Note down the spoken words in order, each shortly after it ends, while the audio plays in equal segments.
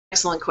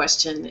Excellent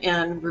question,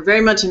 and we're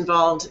very much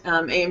involved,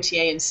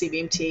 AMTA and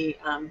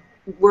CBMT,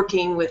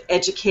 working with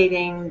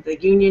educating the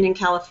union in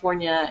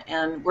California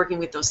and working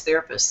with those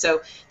therapists.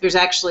 So there's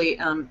actually,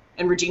 and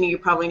Regina, you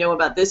probably know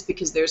about this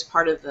because there's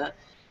part of the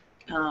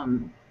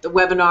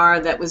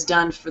webinar that was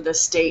done for the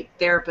state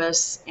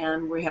therapists,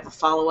 and we have a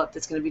follow-up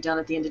that's going to be done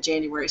at the end of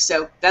January.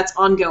 So that's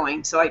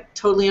ongoing. So I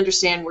totally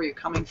understand where you're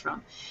coming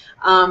from.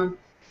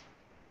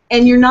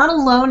 And you're not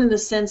alone in the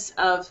sense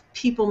of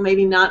people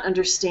maybe not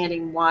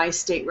understanding why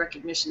state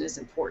recognition is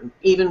important,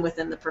 even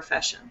within the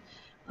profession.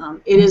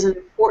 It is an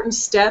important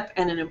step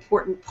and an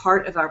important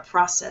part of our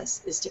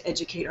process is to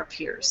educate our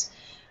peers,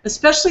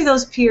 especially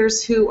those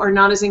peers who are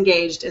not as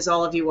engaged as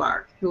all of you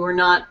are, who are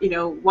not,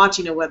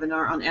 watching a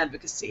webinar on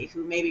advocacy,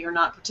 who maybe are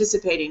not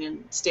participating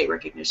in state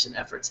recognition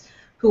efforts,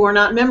 who are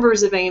not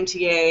members of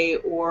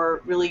AMTA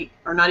or really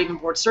are not even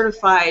board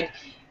certified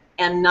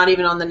and not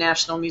even on the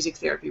National Music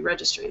Therapy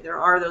Registry. There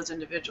are those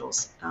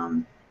individuals.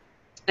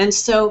 And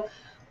so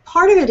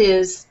part of it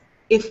is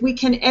if we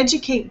can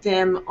educate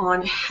them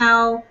on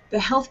how the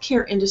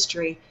healthcare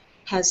industry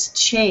has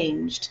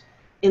changed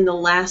in the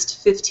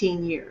last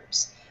 15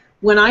 years.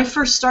 When I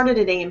first started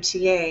at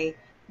AMTA,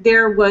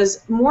 there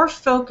was more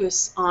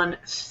focus on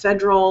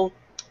federal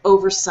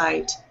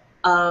oversight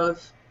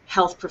of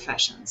health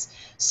professions,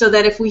 so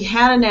that if we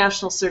had a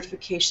national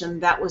certification,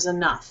 that was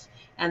enough,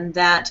 and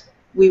that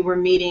we were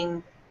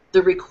meeting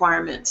the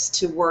requirements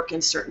to work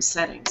in certain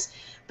settings.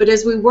 But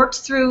as we worked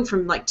through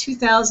from like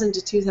 2000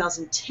 to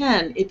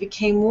 2010, it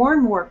became more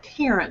and more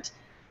apparent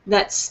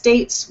that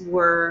states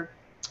were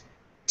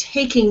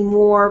taking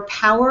more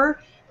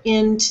power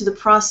into the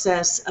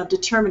process of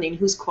determining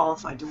who's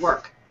qualified to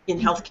work in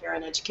healthcare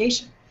and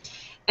education.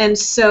 And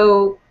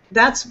so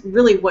that's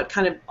really what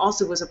kind of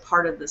also was a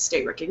part of the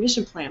state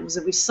recognition plan, was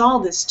that we saw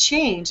this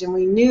change and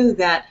we knew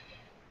that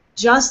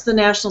just the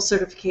national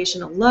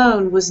certification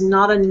alone was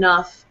not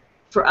enough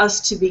for us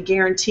to be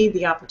guaranteed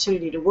the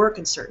opportunity to work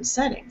in certain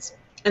settings.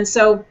 And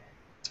so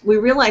we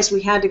realized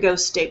we had to go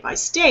state by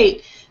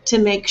state to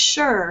make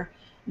sure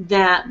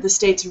that the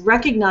states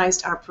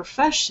recognized our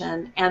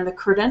profession and the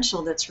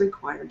credential that's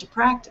required to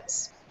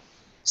practice.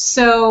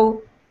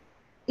 So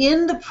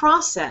in the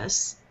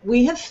process,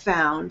 we have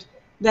found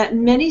that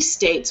many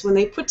states, when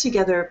they put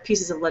together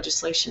pieces of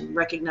legislation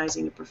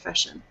recognizing a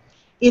profession,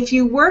 if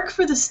you work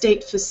for the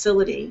state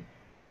facility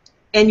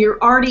and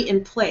you're already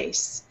in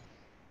place,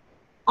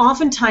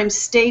 oftentimes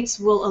states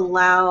will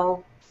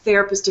allow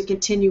therapists to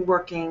continue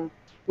working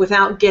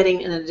without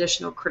getting an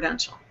additional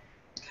credential.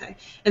 Okay?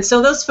 And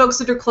so those folks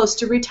that are close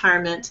to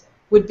retirement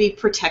would be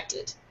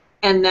protected,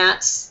 and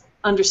that's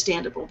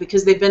understandable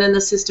because they've been in the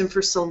system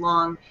for so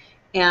long,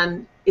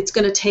 and it's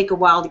going to take a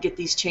while to get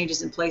these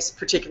changes in place,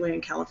 particularly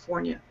in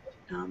California.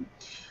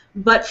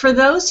 But for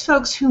those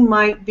folks who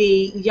might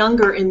be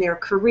younger in their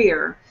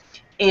career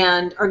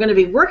and are going to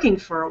be working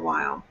for a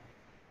while,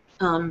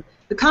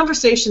 the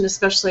conversation,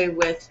 especially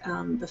with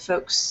the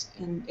folks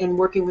in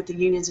working with the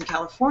unions in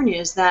California,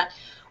 is that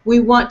we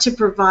want to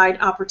provide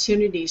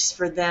opportunities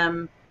for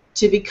them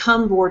to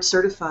become board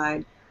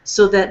certified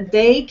so that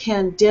they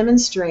can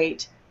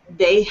demonstrate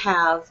they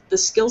have the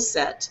skill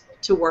set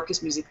to work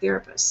as music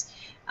therapists.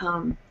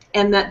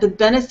 And that the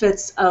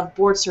benefits of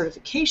board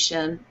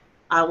certification,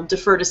 I'll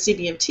defer to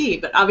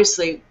CBMT, but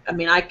obviously, I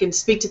mean, I can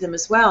speak to them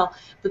as well,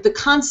 but the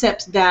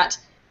concept that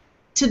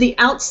to the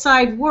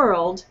outside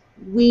world,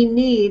 we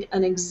need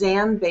an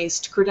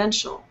exam-based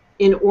credential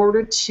in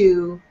order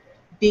to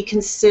be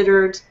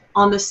considered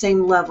on the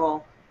same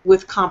level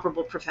with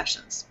comparable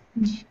professions.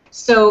 Mm-hmm.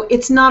 So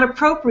it's not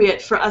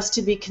appropriate for us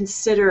to be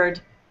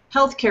considered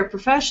healthcare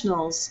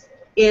professionals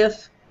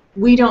if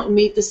we don't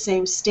meet the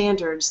same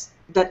standards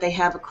that they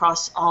have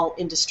across all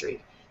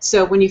industry.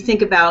 So when you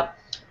think about,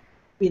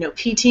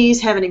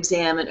 PTs have an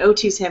exam and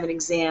OTs have an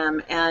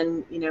exam,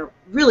 and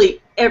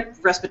really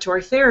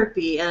respiratory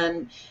therapy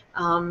and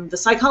the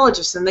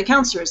psychologists and the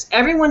counselors,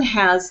 everyone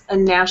has a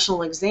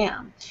national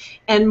exam.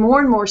 And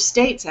more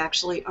states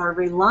actually are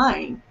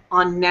relying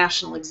on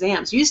national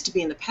exams. Used to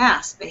be in the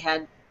past,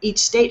 each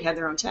state had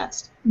their own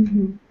test.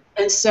 Mm-hmm.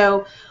 And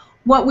so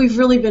what we've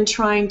really been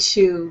trying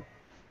to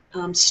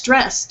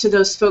stress to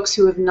those folks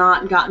who have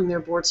not gotten their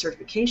board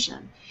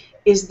certification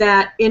is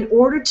that in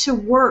order to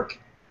work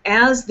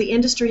as the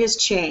industry has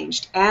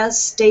changed, as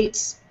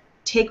states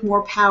take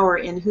more power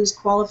in who's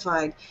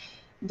qualified,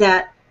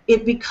 that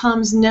it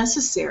becomes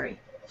necessary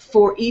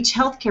for each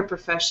healthcare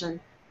profession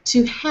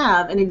to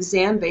have an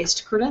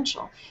exam-based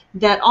credential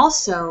that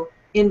also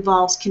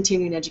involves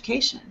continuing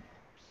education.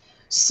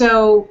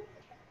 So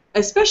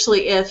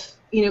especially if,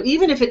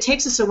 even if it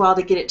takes us a while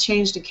to get it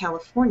changed in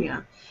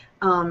California,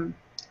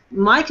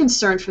 my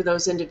concern for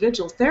those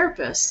individual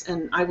therapists,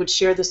 and I would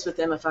share this with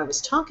them if I was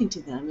talking to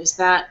them, is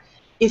that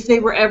if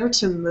they were ever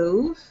to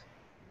move,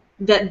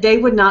 that they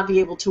would not be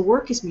able to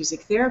work as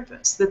music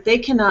therapists, that they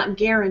cannot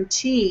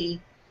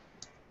guarantee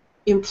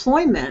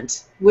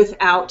employment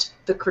without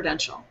the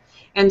credential.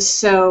 And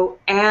so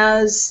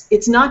as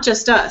it's not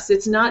just us,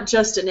 it's not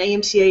just an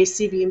AMTA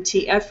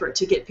CBMT effort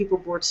to get people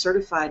board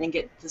certified and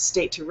get the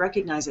state to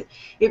recognize it.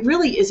 It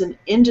really is an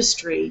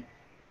industry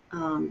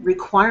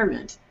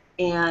requirement,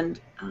 and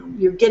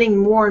you're getting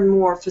more and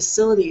more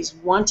facilities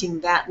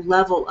wanting that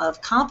level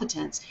of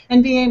competence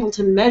and being able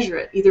to measure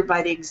it either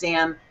by the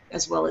exam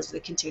as well as the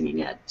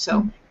continuing ed.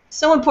 So,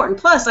 so important.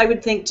 Plus, I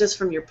would think just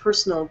from your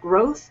personal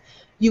growth,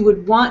 you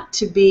would want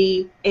to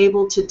be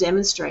able to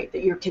demonstrate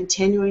that you're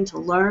continuing to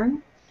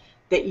learn,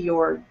 that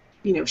you're,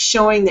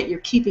 showing that you're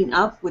keeping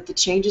up with the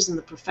changes in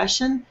the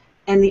profession,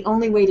 and the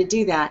only way to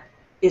do that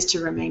is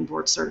to remain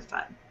board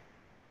certified.